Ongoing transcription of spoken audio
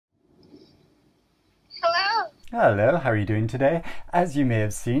Hello, how are you doing today? As you may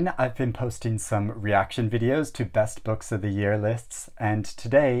have seen, I've been posting some reaction videos to best books of the year lists, and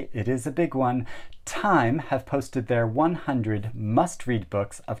today it is a big one. Time have posted their 100 must-read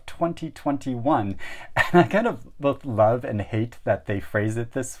books of 2021, and I kind of both love and hate that they phrase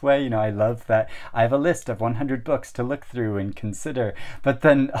it this way. I love that I have a list of 100 books to look through and consider, but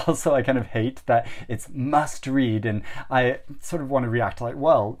then also I kind of hate that it's must-read, and I sort of want to react like,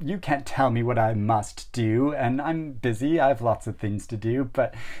 well, you can't tell me what I must do, and I'm busy, I have lots of things to do,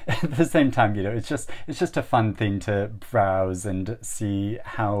 but at the same time, it's just a fun thing to browse and see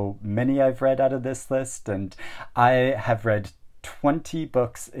how many I've read out of this list, and I have read 20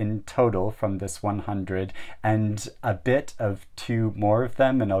 books in total from this 100 and a bit of two more of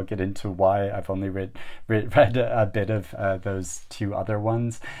them, and I'll get into why I've only read a bit of those two other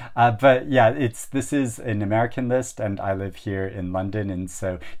ones. But yeah, this is an American list, and I live here in London, and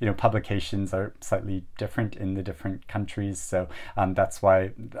so publications are slightly different in the different countries, so that's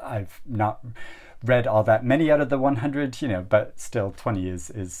why I've not read all that many out of the 100, but still 20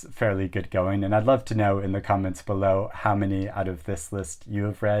 is fairly good going. And I'd love to know in the comments below how many out of this list you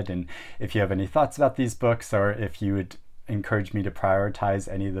have read, and if you have any thoughts about these books, or if you would encourage me to prioritize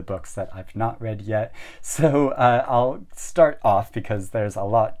any of the books that I've not read yet. So I'll start off because there's a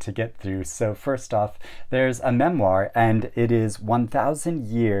lot to get through. So first off, there's a memoir, and it is 1000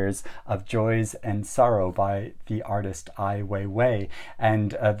 Years of Joys and Sorrow by the artist Ai Weiwei.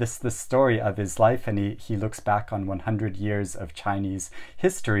 And this the story of his life, and he looks back on 100 years of Chinese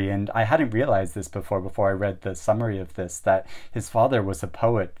history. And I hadn't realized this before I read the summary of this, that his father was a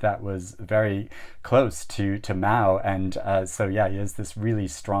poet that was very close to Mao, and so yeah, he has this really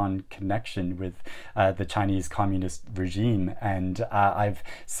strong connection with the Chinese Communist regime. And I've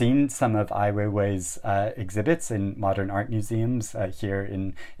seen some of Ai Weiwei's exhibits in modern art museums here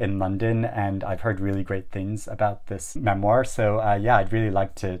in London, and I've heard really great things about this memoir. So yeah, I'd really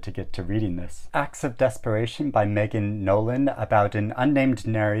like to get to reading this. Acts of Desperation by Megan Nolan, about an unnamed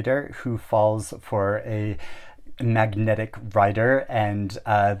narrator who falls for a magnetic writer and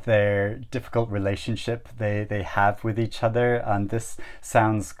their difficult relationship they have with each other. This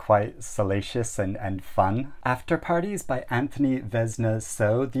sounds quite salacious and fun. Afterparties by Anthony Vesna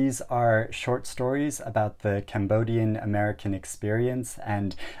So. These are short stories about the Cambodian American experience,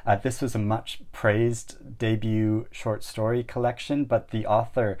 and this was a much praised debut short story collection, but the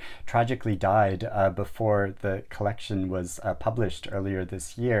author tragically died before the collection was published earlier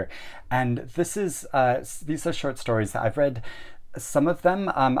this year. And these are short stories. I've read some of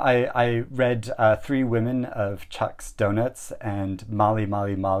them. I read Three Women of Chuck's Donuts and Molly,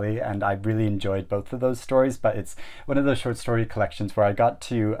 Molly, Molly, and I really enjoyed both of those stories, but it's one of those short story collections where I got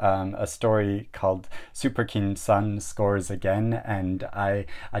to a story called Super King Sun Scores Again, and I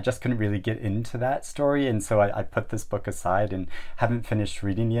just couldn't really get into that story, and so I put this book aside and haven't finished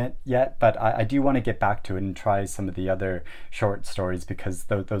reading it yet, but I do want to get back to it and try some of the other short stories, because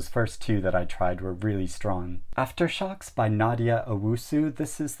those first two that I tried were really strong. Aftershocks by Nadia Owusu.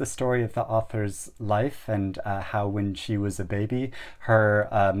 This is the story of the author's life, and how when she was a baby, her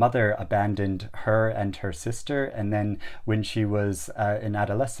mother abandoned her and her sister, and then when she was an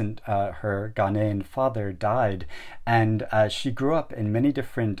adolescent, her Ghanaian father died, and she grew up in many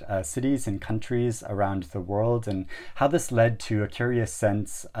different cities and countries around the world, and how this led to a curious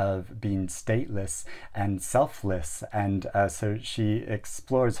sense of being stateless and selfless, and so she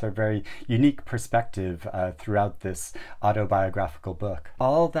explores her very unique perspective throughout this autobiographical book.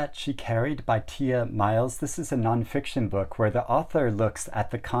 All That She Carried by Tia Miles. This is a nonfiction book where the author looks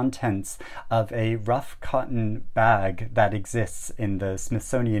at the contents of a rough cotton bag that exists in the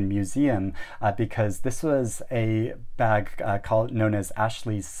Smithsonian Museum, because this was a bag known as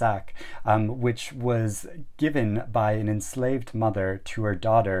Ashley's sack, which was given by an enslaved mother to her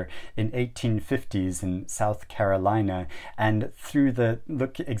daughter in 1850s in South Carolina. And through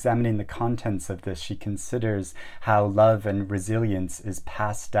examining the contents of this, she considers how love and resilience is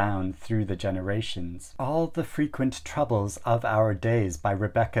passed down through the generations. All the Frequent Troubles of Our Days by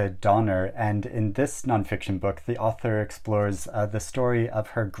Rebecca Donner, and in this nonfiction book the author explores the story of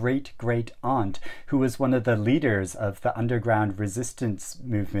her great-great-aunt, who was one of the leaders of the underground resistance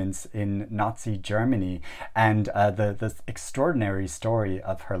movements in Nazi Germany, and the extraordinary story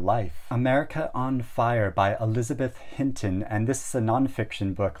of her life. America on Fire by Elizabeth Hinton, and this is a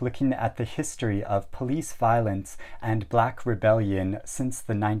nonfiction book looking at the history of police violence and Black rebellion since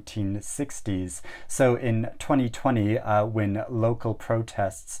the 1960s. So in 2020, when local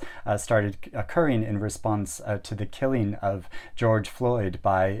protests started occurring in response to the killing of George Floyd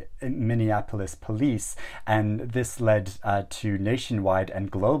by Minneapolis police, and this led to nationwide and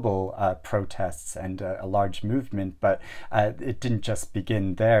global protests and a large movement, but it didn't just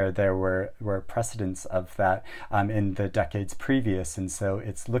begin there. There were precedents of that in the decades previous, and so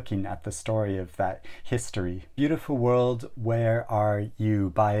it's looking at the story of that history. Beautiful World, Where Are You?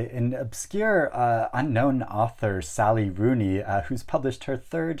 By an obscure unknown author, Sally Rooney, who's published her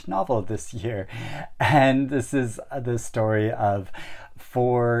third novel this year. And this is the story of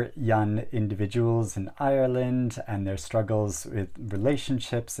four young individuals in Ireland and their struggles with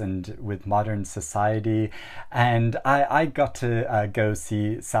relationships and with modern society. And I got to go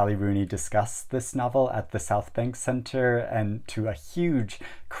see Sally Rooney discuss this novel at the South Bank Centre, and to a huge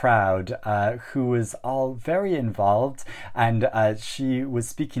crowd who was all very involved, and she was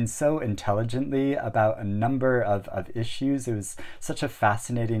speaking so intelligently about a number of issues. It was such a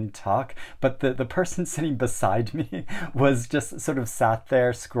fascinating talk, but the person sitting beside me was just sort of sat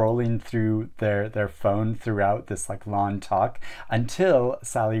there scrolling through their phone throughout this like long talk, until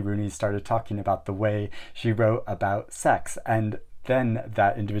Sally Rooney started talking about the way she wrote about sex. And then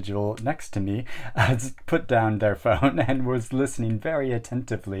that individual next to me put down their phone and was listening very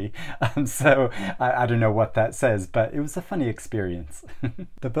attentively. So I don't know what that says, but it was a funny experience.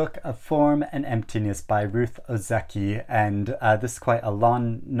 The book Of Form and Emptiness by Ruth Ozeki, and this is quite a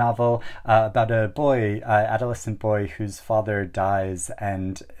long novel about a boy, adolescent boy, whose father dies,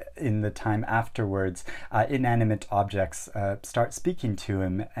 and in the time afterwards, inanimate objects start speaking to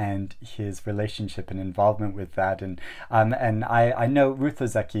him, and his relationship and involvement with that. And I know Ruth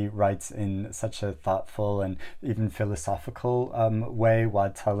Ozeki writes in such a thoughtful and even philosophical way while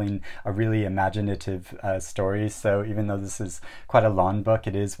telling a really imaginative story. So even though this is quite a long book,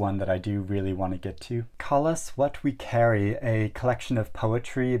 it is one that I do really want to get to. Call Us What We Carry, a collection of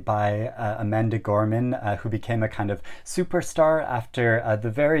poetry by Amanda Gorman, who became a kind of superstar after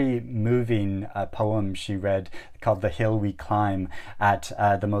the very moving poem she read called The Hill We Climb at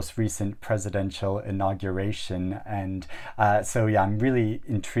the most recent presidential inauguration. And so yeah, I'm really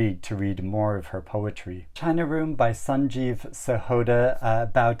intrigued to read more of her poetry. China Room by Sanjeev Sahota,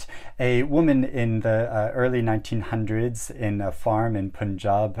 about a woman in the early 1900s in a farm in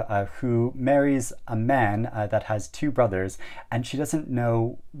Punjab who marries a man that has two brothers, and she doesn't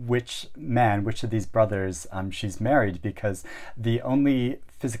know which of these brothers she's married, because the only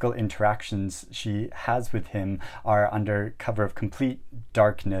physical interactions she has with him are under cover of complete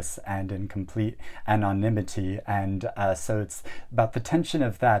darkness and in complete anonymity. And so it's about the tension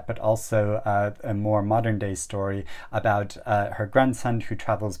of that, but also a more modern day story about her grandson who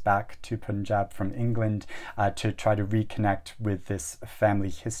travels back to Punjab from England to try to reconnect with this family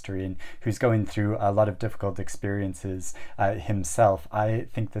history, and who's going through a lot of difficult experiences himself. I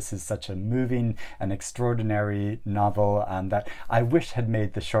think this is such a moving and extraordinary novel that I wish had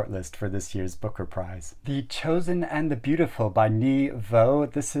made the shortlist for this year's Booker Prize. The Chosen and the Beautiful by Ni Vo.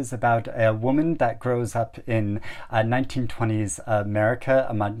 This is about a woman that grows up in 1920s America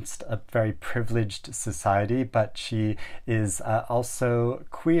amongst a very privileged society, but she is also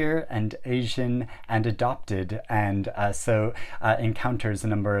queer and Asian and adopted, and so encounters a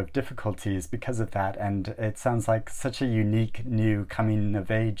number of difficulties because of that, and it sounds like such a unique new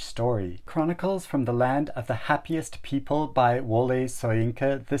coming-of-age story. Chronicles from the Land of the Happiest People by Wole Soyinka.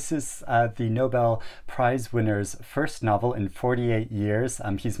 This is the Nobel Prize winner's first novel in 48 years.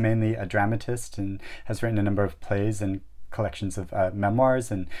 He's mainly a dramatist and has written a number of plays and collections of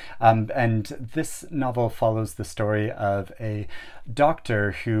memoirs, and this novel follows the story of a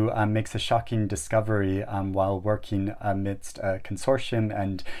doctor who makes a shocking discovery while working amidst a consortium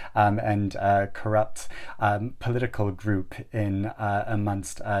and a corrupt political group in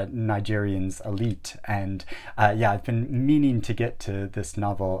amongst Nigerian's elite. And yeah, I've been meaning to get to this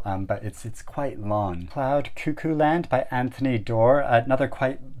novel, but it's quite long. Cloud Cuckoo Land by Anthony Doerr, another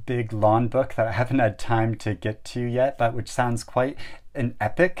quite big long book that I haven't had time to get to yet, but which sounds quite an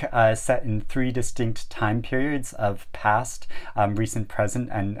epic set in 3 distinct time periods of past, recent, present,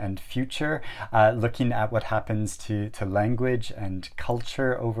 and future, looking at what happens to language and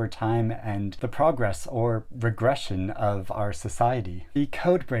culture over time and the progress or regression of our society. The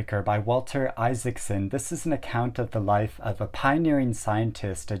Codebreaker by Walter Isaacson. This is an account of the life of a pioneering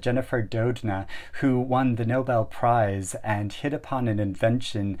scientist, Jennifer Doudna, who won the Nobel Prize and hit upon an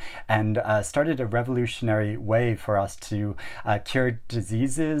invention and started a revolutionary way for us to cure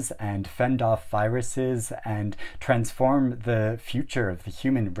diseases and fend off viruses and transform the future of the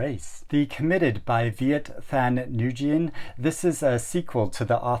human race. The Committed by Viet Thanh Nguyen. This is a sequel to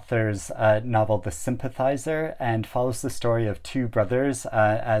the author's novel The Sympathizer, and follows the story of two brothers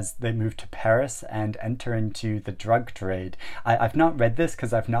as they move to Paris and enter into the drug trade. I've not read this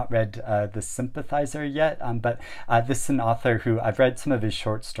because I've not read The Sympathizer yet, but this is an author who I've read some of his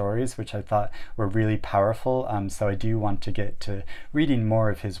short stories, which I thought were really powerful, so I do want to get to reading more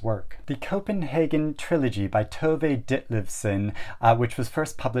of his work. The Copenhagen Trilogy by Tove Ditlevsen, which was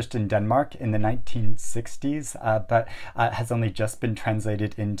first published in Denmark in the 1960s, but has only just been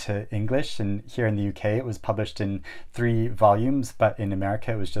translated into English, and here in the UK it was published in 3 volumes, but in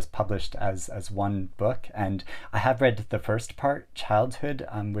America it was just published as one book. And I have read the first part, Childhood,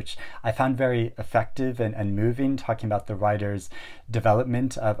 which I found very effective and moving, talking about the writer's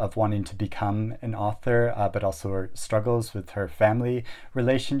development of wanting to become an author, but also her struggles with her family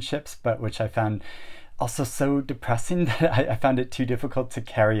relationships, but which I found also so depressing that I found it too difficult to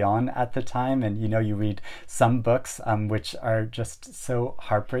carry on at the time. And you read some books which are just so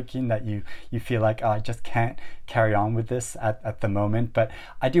heartbreaking that you feel like, oh, I just can't carry on with this at the moment, but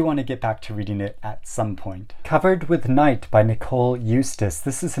I do want to get back to reading it at some point. Covered with Night by Nicole Eustace.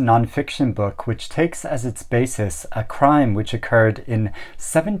 This is a nonfiction book which takes as its basis a crime which occurred in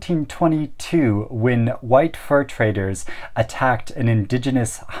 1722 when white fur traders attacked an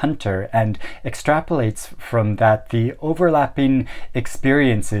indigenous hunter, and extrapolates from that the overlapping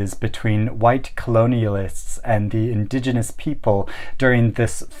experiences between white colonialists and the indigenous people during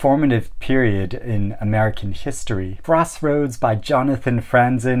this formative period in American history. Crossroads by Jonathan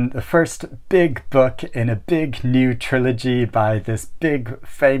Franzen, the first big book in a big new trilogy by this big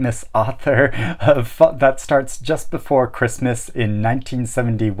famous author that starts just before Christmas in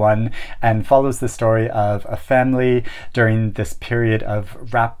 1971 and follows the story of a family during this period of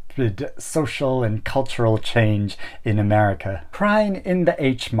rapid social and cultural change in America. Crying in the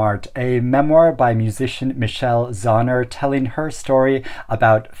H Mart, a memoir by musician Michelle Zauner, telling her story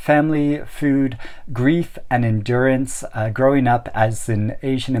about family, food, grief, and endurance growing up as an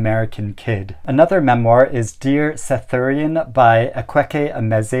Asian American kid. Another memoir is Dear Senthuran by Akweke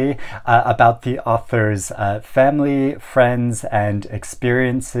Ameze, about the author's family, friends, and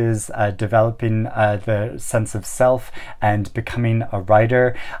experiences developing the sense of self and becoming a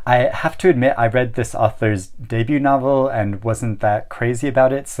writer. I have to admit, I read this author's debut novel and wasn't that crazy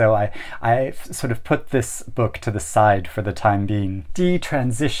about it, so I sort of put this book to the side for the time being.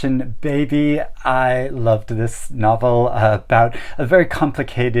 Detransition Baby. I loved this novel about a very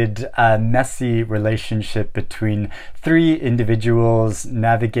complicated, messy relationship between 3 individuals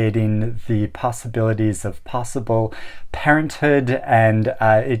navigating the possibilities of possible parenthood, and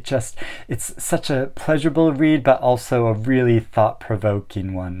it's such a pleasurable read, but also a really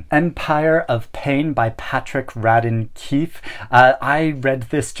thought-provoking one. Empire of Pain by Patrick Radden Keefe. I read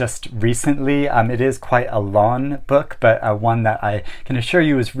this just recently. It is quite a long book, but one that I can assure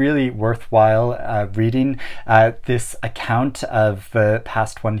you is really worthwhile reading. This account of the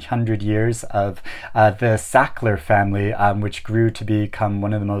past 100 years of the Sackler family, which grew to become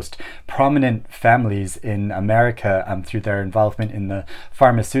one of the most prominent families in America through their involvement in the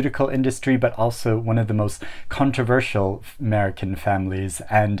pharmaceutical industry, but also one of the most controversial American families.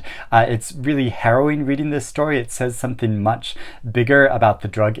 And it's really harrowing reading this story. It says something much bigger about the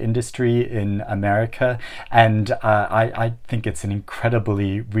drug industry in America, and I think it's an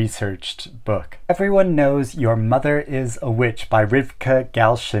incredibly researched book. Everyone Knows Your Mother is a Witch by Rivka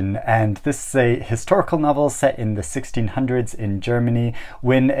Galshin, and this is a historical novel set in the 1600s in Germany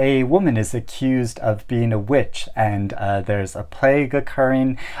when a woman is accused of being a witch, and there's a plague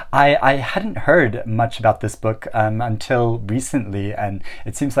occurring. I hadn't heard much about this book until recently, and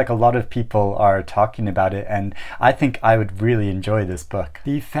it seems like a lot of people are talking about it, and I think I would really enjoy this book.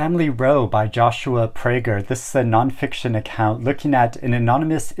 The Family Row by Joshua Prager. This is a nonfiction account looking at an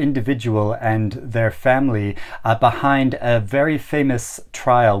anonymous individual and their family behind a very famous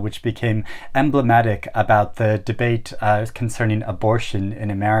trial which became emblematic about the debate concerning abortion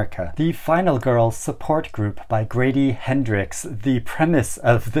in America. The Final Girl Support Group by Grady Hendrix. The premise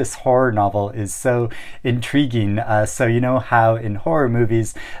of this horror novel is so intriguing. So you know how in horror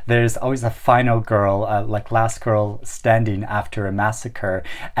movies there's always a final girl, like Last Girl Standing after a massacre,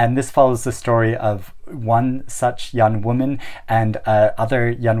 and this follows the story of one such young woman and other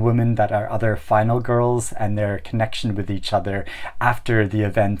young women that are other final girls and their connection with each other after the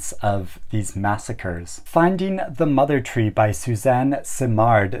events of these massacres. Finding the Mother Tree by Suzanne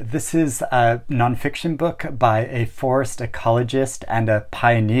Simard. This is a nonfiction book by a forest ecologist and a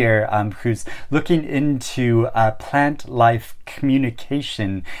pioneer who's looking into plant life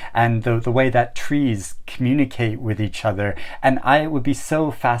communication and the way that trees communicate with each other. And I would be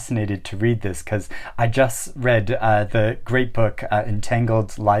so fascinated to read this because I just read the great book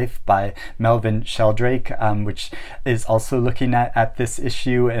Entangled Life by Melvin Sheldrake, which is also looking at this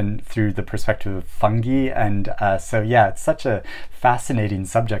issue and through the perspective of fungi. And so yeah, it's such a fascinating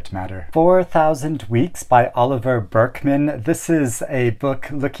subject matter. 4,000 Weeks by Oliver Burkeman. This is a book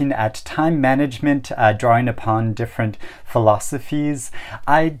looking at time management, drawing upon different philosophies.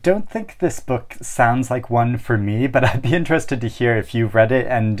 I don't think this book sounds like one for me, but I'd be interested to hear if you've read it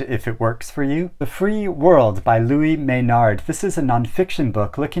and if it works for you. The Free World by Louis Maynard. This is a nonfiction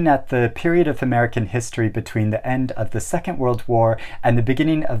book looking at the period of American history between the end of the Second World War and the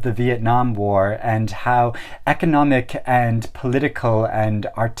beginning of the Vietnam War, and how economic and political and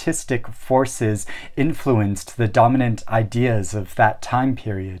artistic forces influenced the dominant ideas of that time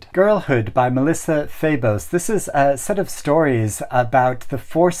period. Girlhood by Melissa Fabos. This is a set of stories about the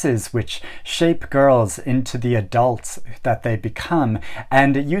forces which shape girls into the adults that they become,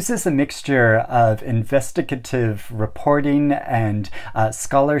 and it uses a mixture of investigative reporting and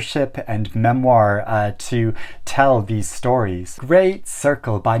scholarship and memoir to tell these stories. Great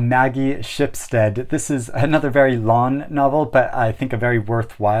Circle by Maggie Shipstead. This is another very long novel, but I think a very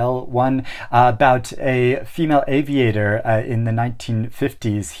worthwhile one, about a female aviator in the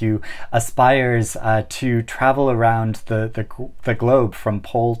 1950s who aspires to travel around the globe from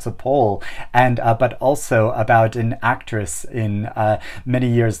pole to pole, and but also about an actress in many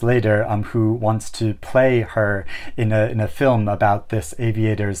years later who wants to play her in a film about this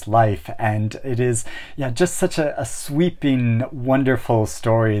aviator's life. And it is just such a sweeping, wonderful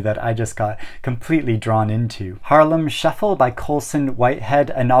story that I just got completely drawn into. Harlem Shuffle by Colson Whitehead,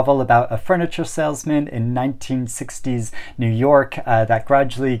 a novel about a furniture salesman in 1960s New York that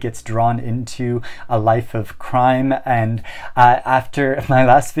gradually gets drawn into a life of crime. And after my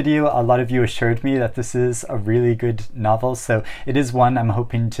last video, a lot of you assured me that this is a really good novel, so it is one I'm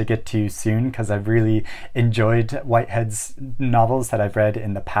hoping to get to soon because I've really enjoyed Whitehead's novels that I've read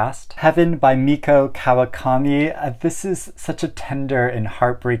in the past. Heaven by Miko Kawakami. This is such a tender and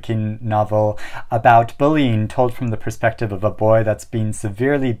heartbreaking novel about bullying told from the perspective of a boy that's been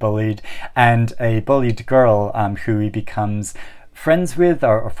severely bullied and a bullied girl who he becomes friends with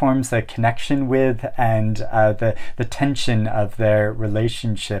or forms a connection with, and the tension of their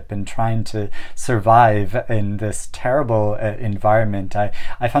relationship and trying to survive in this terrible environment.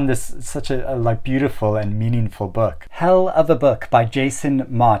 I found this such a beautiful and meaningful book. Hell of a Book by Jason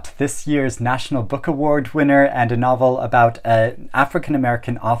Mott, this year's National Book Award winner, and a novel about an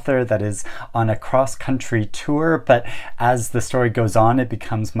African-American author that is on a cross-country tour, but as the story goes on it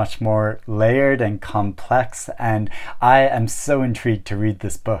becomes much more layered and complex, and I am so intrigued to read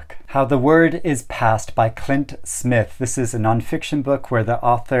this book. How the Word is Passed by Clint Smith. This is a nonfiction book where the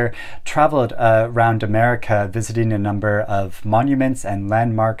author traveled around America visiting a number of monuments and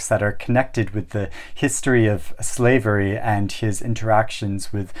landmarks that are connected with the history of slavery and his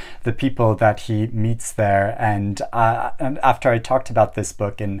interactions with the people that he meets there. And after I talked about this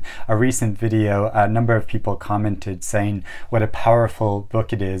book in a recent video, a number of people commented saying what a powerful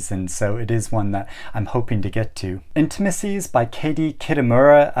book it is, and so it is one that I'm hoping to get to. Intimacies by Katie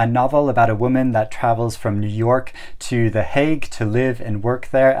Kitamura, a novel about a woman that travels from New York to The Hague to live and work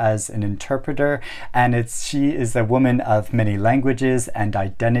there as an interpreter, and she is a woman of many languages and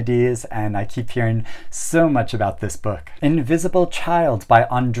identities, and I keep hearing so much about this book. Invisible Child by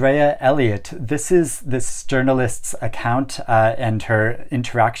Andrea Elliott. This is this journalist's account and her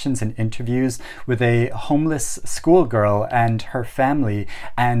interactions and interviews with a homeless schoolgirl and her family,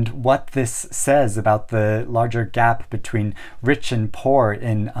 and what this says about the larger gap between rich and poor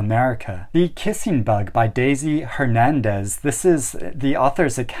in America. The Kissing Bug by Daisy Hernandez. This is the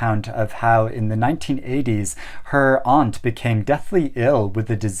author's account of how in the 1980s her aunt became deathly ill with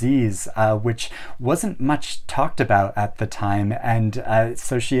a disease which wasn't much talked about at the time, and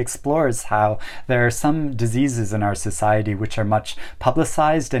so she explores how there are some diseases in our society which are much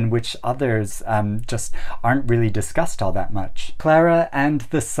publicized and which others just aren't really discussed all that much. Clara and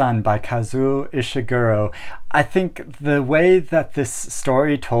the Sun by Kazuo Ishiguro. I think the way that this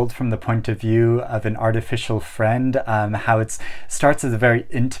story told told from the point of view of an artificial friend, how it starts as a very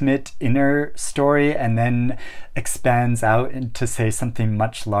intimate inner story and then expands out into say something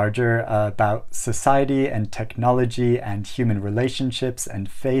much larger about society and technology and human relationships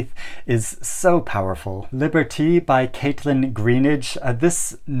and faith is so powerful. Liberty by Caitlin Greenidge.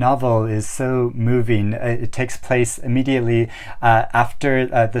 This novel is so moving. It takes place immediately after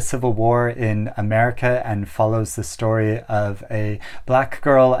the Civil War in America and follows the story of a black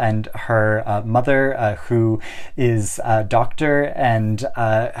girl and her mother who is a doctor, and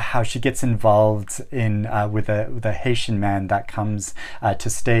how she gets involved in with a Haitian man that comes to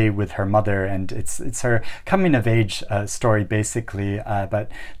stay with her mother, and it's her coming of age story basically,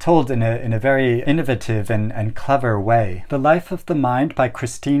 but told in a very innovative and clever way. The Life of the Mind by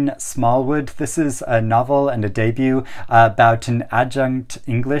Christine Smallwood. This is a novel and a debut about an adjunct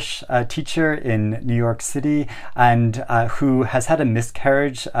English teacher in New York City, and who has had a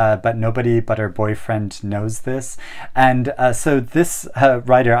miscarriage, but nobody but her boyfriend knows this. And so this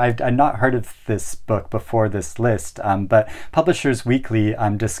writer, I'd not heard of this book before this list, but Publishers Weekly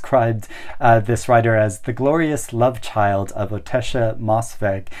described this writer as the glorious love child of Otesha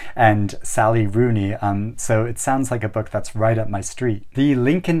Mosveg and Sally Rooney. So it sounds like a book that's right up my street. The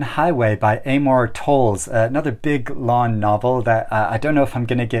Lincoln Highway by Amor Towles, another big long novel that I don't know if I'm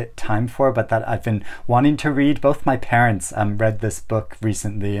going to get time for, but that I've been wanting to read. Both my parents read this book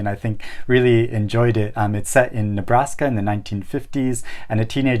recently and I think really enjoyed it. It's set in Nebraska in the 1950s, and a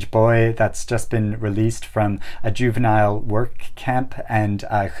teenage boy that's just been released from a juvenile work camp and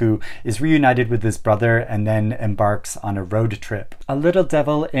who is reunited with his brother and then embarks on a road trip. A Little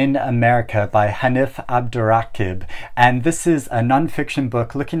Devil in America by Hanif Abdurraqib, and this is a nonfiction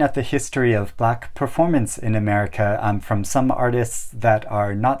book looking at the history of black performance in America, from some artists that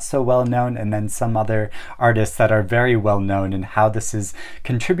are not so well known and then some other artists that are very well known, and how this has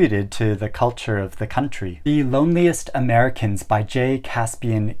contributed to the culture of the country. The Loneliest Americans by J.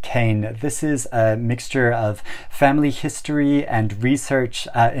 Caspian Kane. This is a mixture of family history and research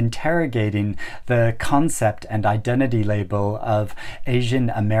interrogating the concept and identity label of Asian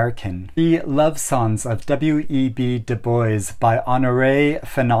American. The Love Songs of W.E.B. Du Bois by Honoré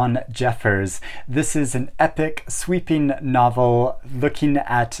Fanon Jeffers. This is an epic, sweeping novel looking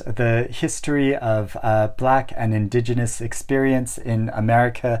at the history of Black and Indigenous experience in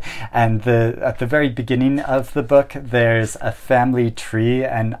America, and at the very beginning of the book there's a family tree,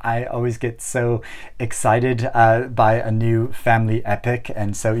 and I always get so excited by a new family epic,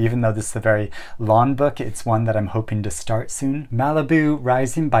 and so even though this is a very long book, it's one that I'm hoping to start soon. Malibu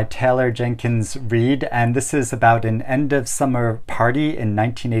Rising by Taylor Jenkins Reid, and this is about an end of summer party in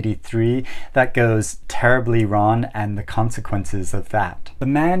 1983 that goes terribly wrong and the consequences of that. The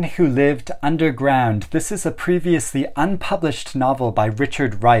Man Who Lived Underground. This is a previously unpublished novel by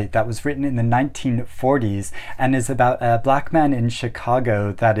Richard Wright that was written in the 1940s and is about a black man in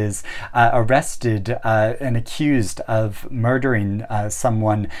Chicago that is arrested and accused of murdering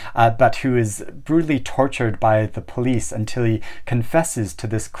someone, but who is brutally tortured by the police until he confesses to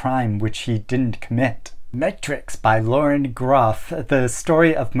this crime which he didn't commit. Matrix by Lauren Groff, the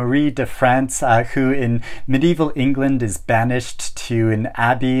story of Marie de France, who in medieval England is banished to an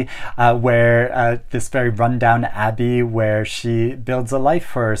abbey, where this very rundown abbey where she builds a life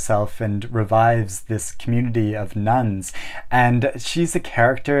for herself and revives this community of nuns. And she's a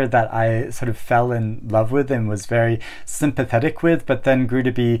character that I sort of fell in love with and was very sympathetic with, but then grew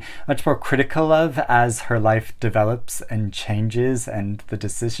to be much more critical of as her life develops and changes and the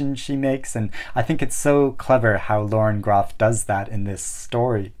decisions she makes. And I think it's so clever how Lauren Groff does that in this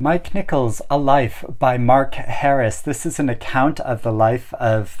story. Mike Nichols' A Life by Mark Harris. This is an account of the life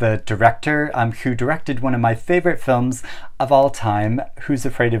of the director who directed one of my favorite films of all time, Who's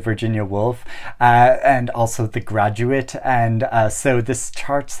Afraid of Virginia Woolf, and also The Graduate, and so this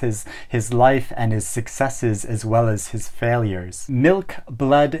charts his life and his successes as well as his failures. Milk,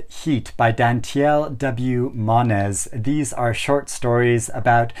 Blood, Heat by Dantiel W. Monez. These are short stories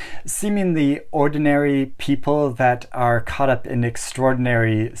about seemingly ordinary people that are caught up in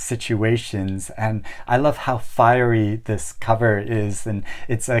extraordinary situations, and I love how fiery this cover is, and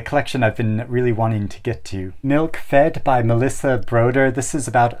it's a collection I've been really wanting to get to. Milk Fed by Melissa Broder. This is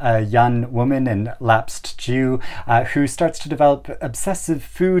about a young woman and lapsed Jew who starts to develop obsessive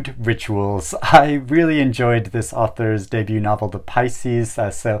food rituals. I really enjoyed this author's debut novel, The Pisces,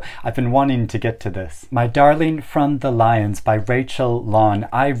 so I've been wanting to get to this. My Darling from the Lions by Rachel Lawn.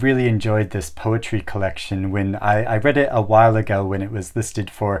 I really enjoyed this poetry collection when I read it a while ago when it was listed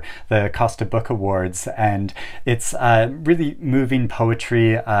for the Costa Book Awards, and it's really moving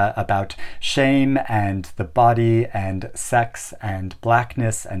poetry about shame and the body and sex and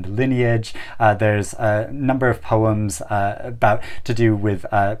blackness and lineage. There's a number of poems to do with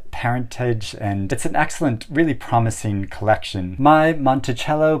parentage, and it's an excellent, really promising collection. My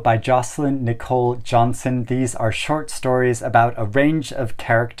Monticello by Jocelyn Nicole Johnson. These are short stories about a range of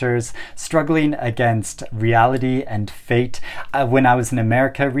characters struggling against reality and fate. When I was in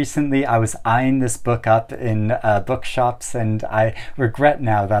America recently, I was eyeing this book up in bookshops, and I regret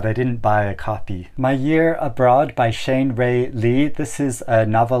now that I didn't buy a copy. My Year Abroad by Shane Ray Lee. This is a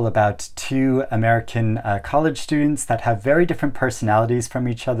novel about two American college students that have very different personalities from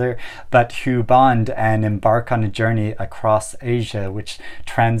each other, but who bond and embark on a journey across Asia, which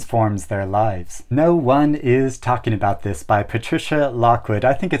transforms their lives. No One Is Talking About This by Patricia Lockwood.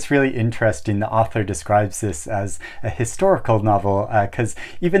 I think it's really interesting. The author describes this as a historical novel, because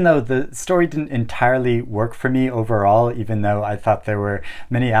even though the story didn't entirely work for me overall, even though I thought there were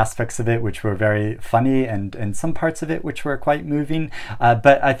many aspects of it which were very funny and some parts of it which were quite moving,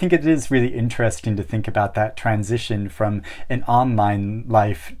 but I think it is really interesting to think about that transition from an online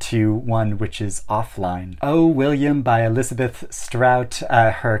life to one which is offline. Oh, William by Elizabeth Strout,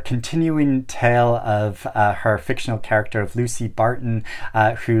 her continuing tale of her fictional character of Lucy Barton,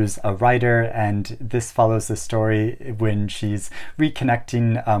 who's a writer, and this follows the story when she's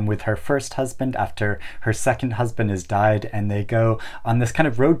reconnecting with her first husband after her second husband has died, and they go on this kind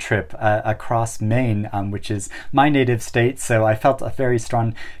of road trip across Maine, which is my native state, so I felt a very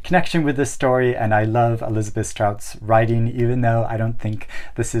strong connection with this story, and I love Elizabeth Strout's writing, even though I don't think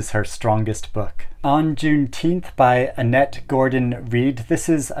this is her strongest book. On Juneteenth by Annette Gordon Reed. This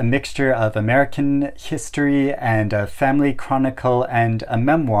is a mixture of American history and a family chronicle and a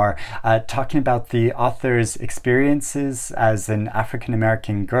memoir talking about the author's experiences as an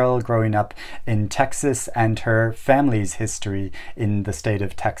African-American girl growing up in Texas and her family's history in the state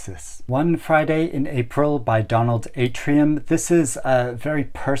of Texas. One Friday in April by Donald Atrium. This is a very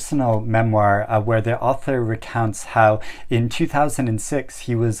personal memoir where the author recounts how in 2006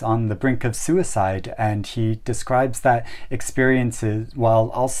 he was on the brink of suicide, and he describes that experiences while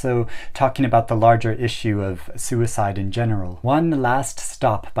also talking about the larger issue of suicide in general. One Last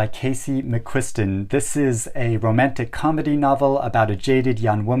Stop by Casey McQuiston. This is a romantic comedy novel about a jaded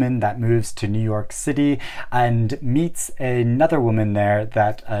young woman that moves to New York City and meets another woman there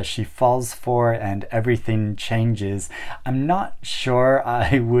that she falls for, and everything changes. I'm not sure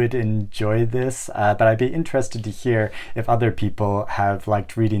I would enjoy this, but I'd be interested to hear if other people have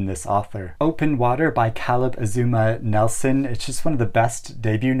liked reading this author. Open Water by Caleb Azuma Nelson. It's just one of the best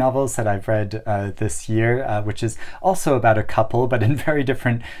debut novels that I've read this year, which is also about a couple, but in very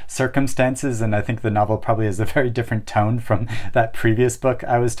different circumstances, and I think the novel probably has a very different tone from that previous book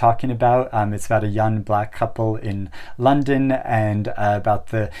I was talking about. It's about a young black couple in London, and about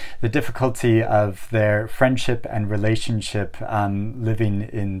the difficulty of their friendship and relationship living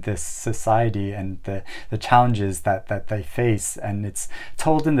in this society, and the challenges that they face, and it's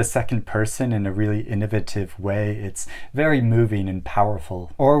told in the second person in a really innovative way. It's very moving and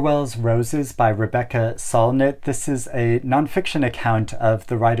powerful. Orwell's Roses by Rebecca Solnit. This is a nonfiction account of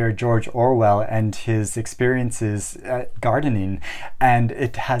the writer George Orwell and his experiences gardening, and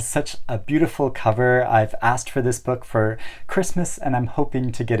it has such a beautiful cover. I've asked for this book for Christmas, and I'm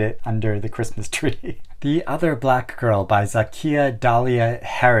hoping to get it under the Christmas tree. The Other Black Girl by Zakiya Dahlia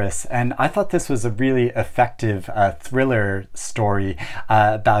Harris, and I thought this was a really effective thriller story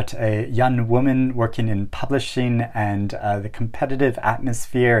about a young woman working in publishing and the competitive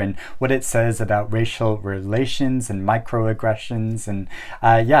atmosphere and what it says about racial relations and microaggressions, and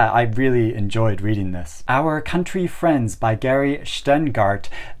yeah, I really enjoyed reading this. Our Country Friends by Gary Stengart.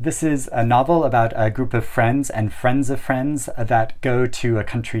 This is a novel about a group of friends and friends of friends that go to a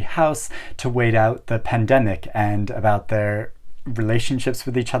country house to wait out the pandemic, and about their relationships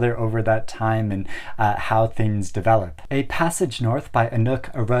with each other over that time and how things develop. A Passage North by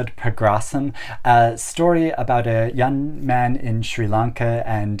Anouk Arud-Pagrasam, a story about a young man in Sri Lanka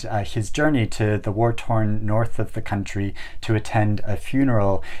and his journey to the war-torn north of the country to attend a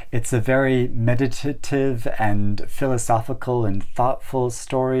funeral. It's a very meditative and philosophical and thoughtful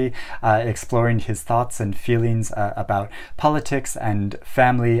story, exploring his thoughts and feelings about politics and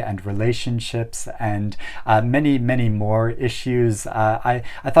family and relationships and many more issues Hughes. I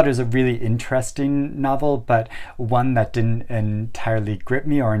thought it was a really interesting novel, but one that didn't entirely grip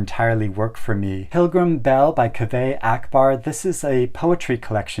me or entirely work for me. Pilgrim Bell by Kaveh Akbar. This is a poetry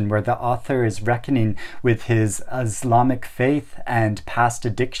collection where the author is reckoning with his Islamic faith and past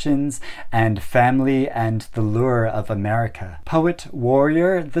addictions and family and the lure of America. Poet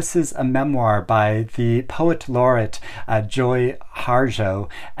Warrior. This is a memoir by the poet laureate Joy Harjo,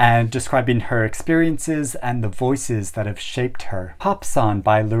 and describing her experiences and the voices that have shaped her. Pop Song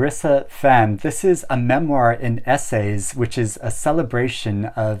by Larissa Pham. This is a memoir in essays, which is a celebration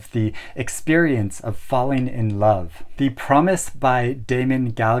of the experience of falling in love. The Promise by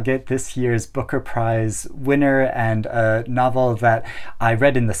Damon Galgut, this year's Booker Prize winner, and a novel that I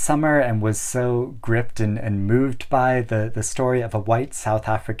read in the summer and was so gripped and moved by. The story of a white South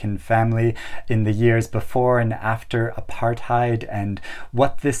African family in the years before and after apartheid, and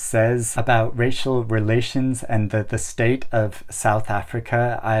what this says about racial relations and the state of South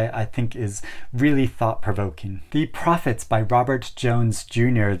Africa, I think is really thought-provoking. The Prophets by Robert Jones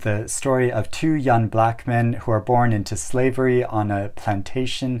Jr., the story of two young black men who are born into slavery on a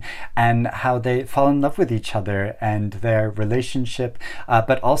plantation and how they fall in love with each other and their relationship,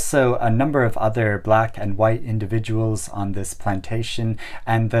 but also a number of other black and white individuals on this plantation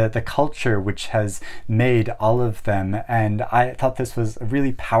and the culture which has made all of them. And I thought this was a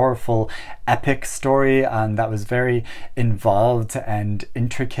really powerful, epic story that was very involved and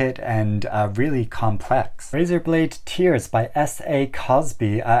intricate and really complex. Razorblade Tears by S.A.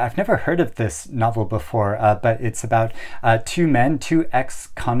 Cosby. I've never heard of this novel before, but it's about two men, two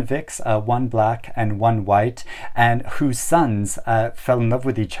ex-convicts, one black and one white, and whose sons fell in love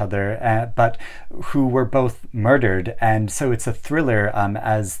with each other, but who were both murdered. And so it's a thriller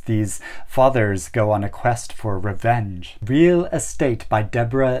as these fathers go on a quest for revenge. Real Estate by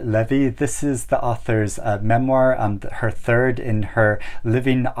Deborah Levy. This is the author's memoir, her third in her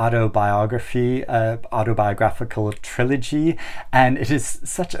living autobiographical trilogy, and it is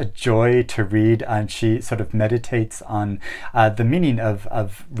such a joy to read. And she sort of meditates on the meaning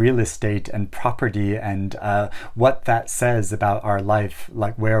of real estate and property and what that says about our life,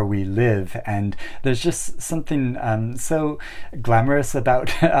 like where we live. And there's just something so glamorous about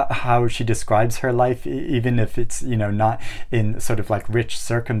how she describes her life, even if it's, you know, not in sort of like rich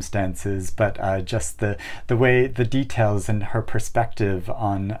circumstances, but just the way, the details and her perspective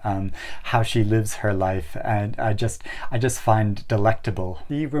on how she lives her life, and I just find delectable.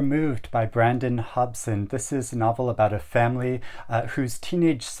 The Removed by Brandon Hobson. This is a novel about a family whose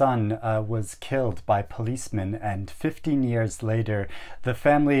teenage son was killed by policemen, and 15 years later the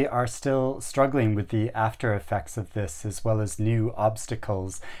family are still struggling with the after effects of this, as well as new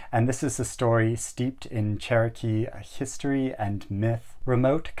obstacles. And this is a story steeped in Cherokee history and myth.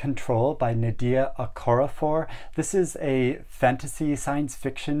 Remote Control by Nadia Okorafor. This is a fantasy science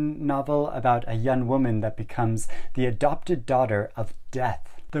fiction novel about a young woman that becomes the adopted daughter of death.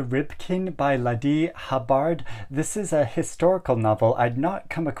 The Ribkin by Ladi Hubbard. This is a historical novel I'd not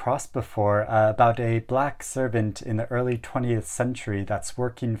come across before, about a black servant in the early 20th century that's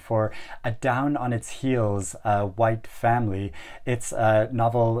working for a down-on-its-heels white family. It's a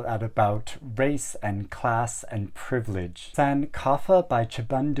novel about race and class and privilege. Sankofa by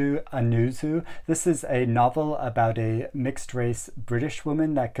Chibundu Anuzu. This is a novel about a mixed-race British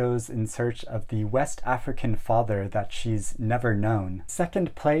woman that goes in search of the West African father that she's never known.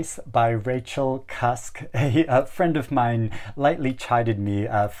 Second Place by Rachel Cusk. A friend of mine lightly chided me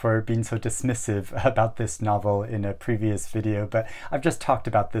for being so dismissive about this novel in a previous video, but I've just talked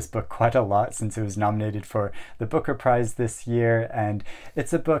about this book quite a lot since it was nominated for the Booker Prize this year, and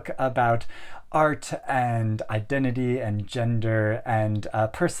it's a book about art and identity and gender, and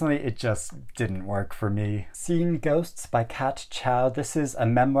personally it just didn't work for me. Seeing Ghosts by Kat Chow. This is a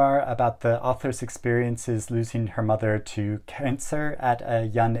memoir about the author's experiences losing her mother to cancer at a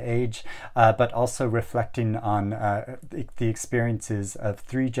young age, but also reflecting on the experiences of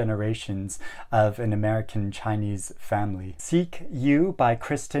 3 generations of an American Chinese family. Seek You by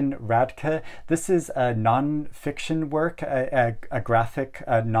Kristen Radke. This is a non-fiction work, a graphic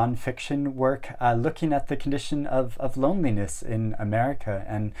non-fiction work looking at the condition of loneliness in America,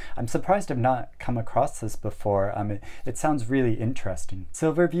 and I'm surprised I've not come across this before. It sounds really interesting.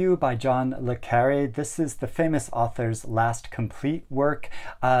 Silverview by John le Carre. This is the famous author's last complete work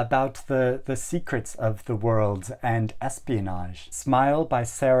about the secrets of the world and espionage. Smile by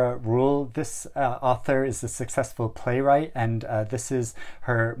Sarah Rule. This author is a successful playwright, and this is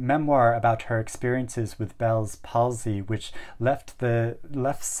her memoir about her experiences with Bell's palsy, which left the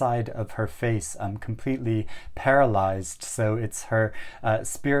left side of her face face, completely paralyzed. So it's her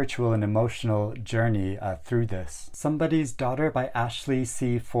spiritual and emotional journey through this. Somebody's Daughter by Ashley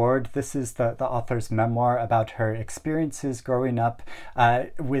C. Ford. This is the author's memoir about her experiences growing up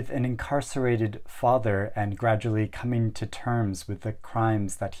with an incarcerated father and gradually coming to terms with the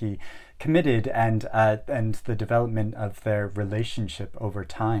crimes that he committed and the development of their relationship over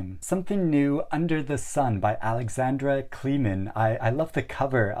time. Something New Under the Sun by Alexandra Kleeman. I love the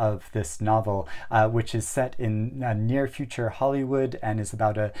cover of this novel, which is set in near future Hollywood and is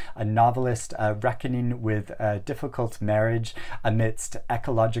about a novelist reckoning with a difficult marriage amidst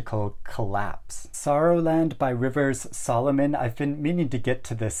ecological collapse. Sorrowland by Rivers Solomon. I've been meaning to get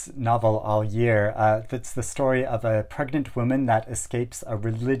to this novel all year. That's the story of a pregnant woman that escapes a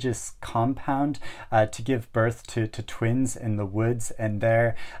religious compound to give birth to twins in the woods, and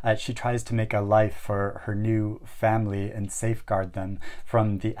there she tries to make a life for her new family and safeguard them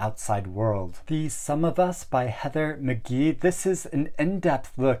from the outside world. The Sum of Us by Heather McGee. This is an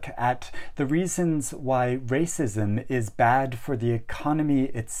in-depth look at the reasons why racism is bad for the economy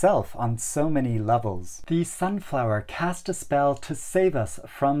itself on so many levels. The Sunflower Cast a Spell to Save Us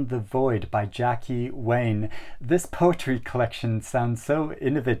from the Void by Jackie Wayne. This poetry collection sounds so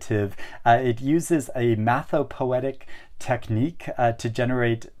innovative. It uses a mathopoetic technique to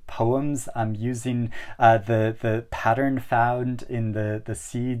generate poems using the pattern found in the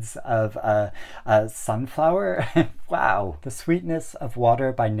seeds of a sunflower. Wow. The Sweetness of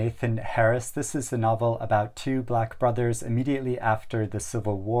Water by Nathan Harris. This is a novel about two Black brothers immediately after the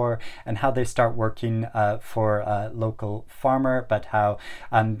Civil War and how they start working for a local farmer, but how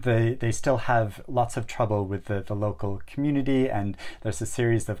they still have lots of trouble with the local community, and there's a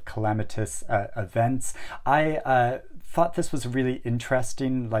series of calamitous events. I thought this was a really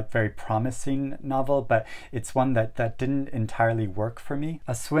interesting, very promising novel, but it's one that didn't entirely work for me.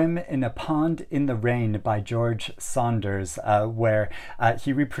 A Swim in a Pond in the Rain by George Saunders, where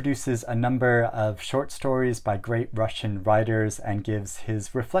he reproduces a number of short stories by great Russian writers and gives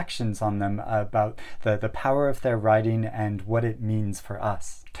his reflections on them about the power of their writing and what it means for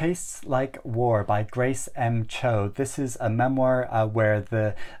us. Tastes Like War by Grace M. Cho. This is a memoir where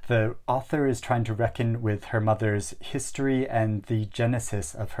the author is trying to reckon with her mother's history and the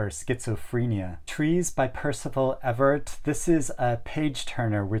genesis of her schizophrenia. Trees by Percival Everett. This is a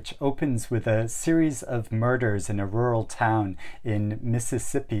page-turner which opens with a series of murders in a rural town in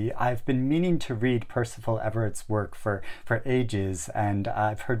Mississippi. I've been meaning to read Percival Everett's work for ages, and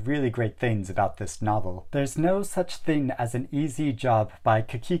I've heard really great things about this novel. There's No Such Thing as an Easy Job by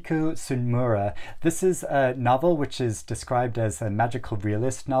Kikiku Sunmura. This is a novel which is described as a magical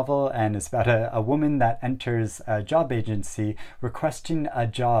realist novel and is about a woman that enters a job agency requesting a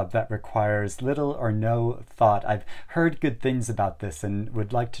job that requires little or no thought. I've heard good things about this and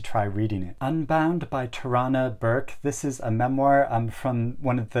would like to try reading it. Unbound by Tarana Burke. This is a memoir from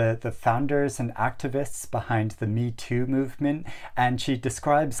one of the founders and activists behind the Me Too movement, and she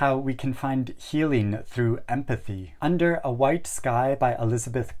describes how we can find healing through empathy. Under a White Sky by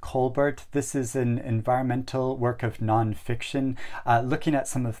Elizabeth Colbert. This is an environmental work of nonfiction, looking at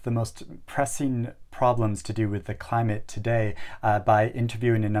some of the most pressing problems to do with the climate today by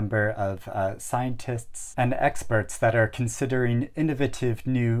interviewing a number of scientists and experts that are considering innovative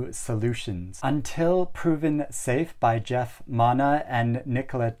new solutions. Until Proven Safe by Jeff Mana and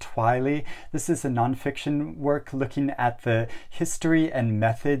Nicola Twiley. This is a nonfiction work looking at the history and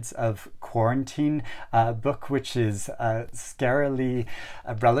methods of quarantine, a book which is scarily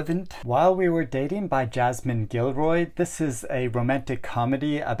relevant. While We Were Dating by Jasmine Gilroy. This is a romantic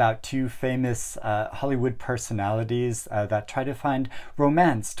comedy about two famous Hollywood personalities that try to find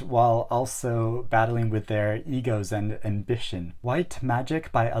romance while also battling with their egos and ambition. White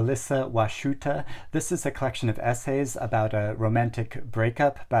Magic by Alyssa Washuta. This is a collection of essays about a romantic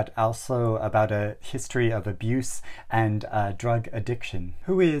breakup, but also about a history of abuse and drug addiction.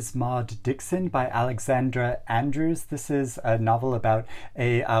 Who is Maud Dixon by Alexandra Andrews. This is a novel about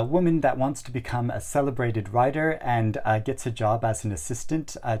a woman that wants to become a celebrated writer and gets a job as an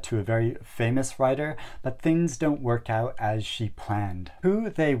assistant to a very famous writer, but things don't work out as she planned. Who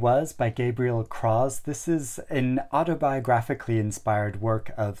They Was by Gabriel Cross. This is an autobiographically inspired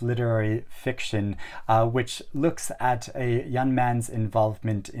work of literary fiction which looks at a young man's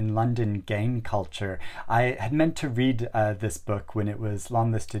involvement in London gang culture. I had meant to read this book when it was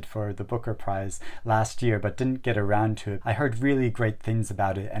longlisted for the Booker Prize last year, but didn't get around to it. I heard really great things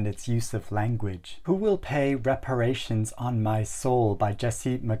about it and its use of language. Who Will Pay Reparations on My Soul by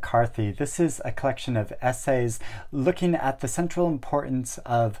Jesse McCarthy. This is a collection of essays looking at the central importance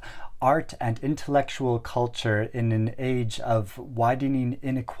of art and intellectual culture in an age of widening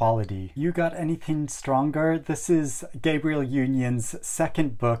inequality. You got anything stronger? This is Gabrielle Union's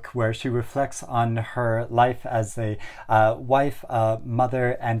second book where she reflects on her life as a wife, a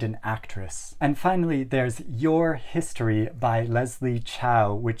mother, and an actress. And finally, there's Your History by Leslie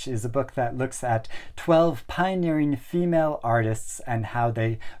Chow, which is a book that looks at 12 pioneering female artists and how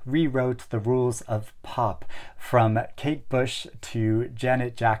they rewrote the rules of pop, from Kate Bush to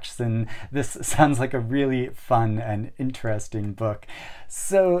Janet Jackson. This sounds like a really fun and interesting book.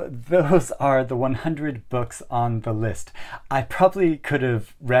 So those are the 100 books on the list. I probably could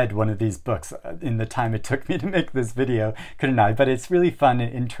have read one of these books in the time it took me to make this video, couldn't I? But it's really fun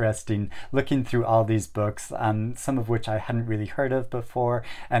and interesting looking through all these books, some of which I hadn't really heard of before,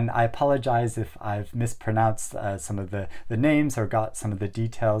 and I apologize if I've mispronounced some of the names or got some of the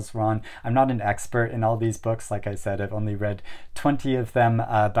details wrong. I'm not an expert in all these books. Like I said, I've only read 20 of them,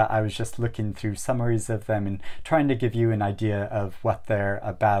 but I was just looking through summaries of them and trying to give you an idea of what they're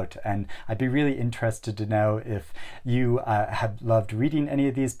about. And I'd be really interested to know if you have loved reading any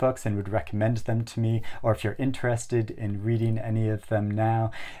of these books and would recommend them to me, or if you're interested in reading any of them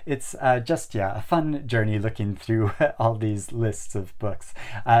now. It's just, yeah, a fun journey looking through all these lists of books.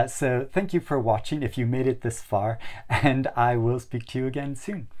 So thank you for watching if you made it this far, and I will speak to you again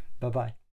soon. Bye-bye.